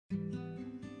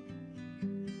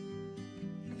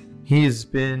He's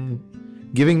been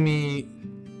giving me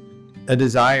a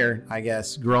desire, I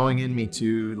guess, growing in me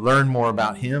to learn more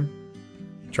about him.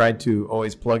 Tried to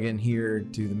always plug in here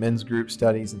to the men's group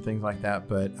studies and things like that.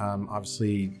 But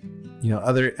obviously,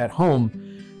 other at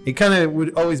home, it kind of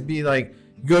would always be like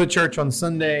you go to church on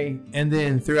Sunday and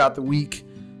then throughout the week,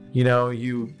 you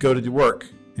go to do work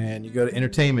and you go to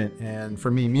entertainment and for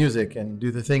me, music and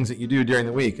do the things that you do during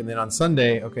the week. And then on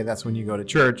Sunday, okay, that's when you go to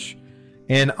church.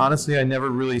 And honestly, I never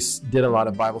really did a lot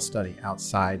of Bible study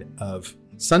outside of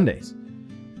Sundays.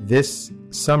 This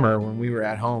summer, when we were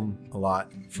at home a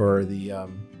lot for the,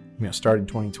 started in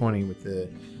 2020 with the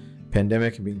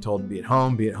pandemic and being told to be at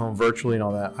home virtually and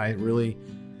all that, I really,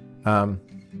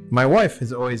 my wife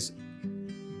has always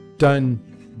done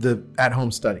the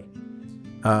at-home study.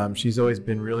 She's always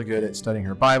been really good at studying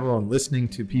her Bible and listening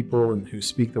to people and who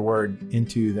speak the word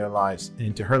into their lives,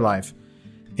 into her life.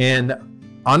 And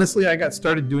honestly, I got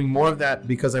started doing more of that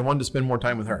because I wanted to spend more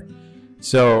time with her.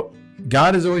 So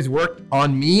God has always worked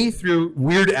on me through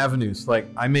weird avenues. Like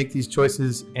I make these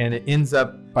choices and it ends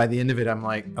up by the end of it, I'm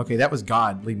like, okay, that was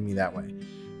God leading me that way.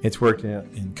 It's worked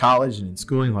in college and in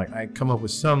schooling. Like I come up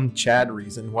with some Chad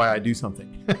reason why I do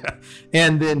something.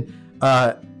 And then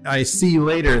I see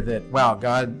later that, wow,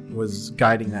 God was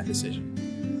guiding that decision.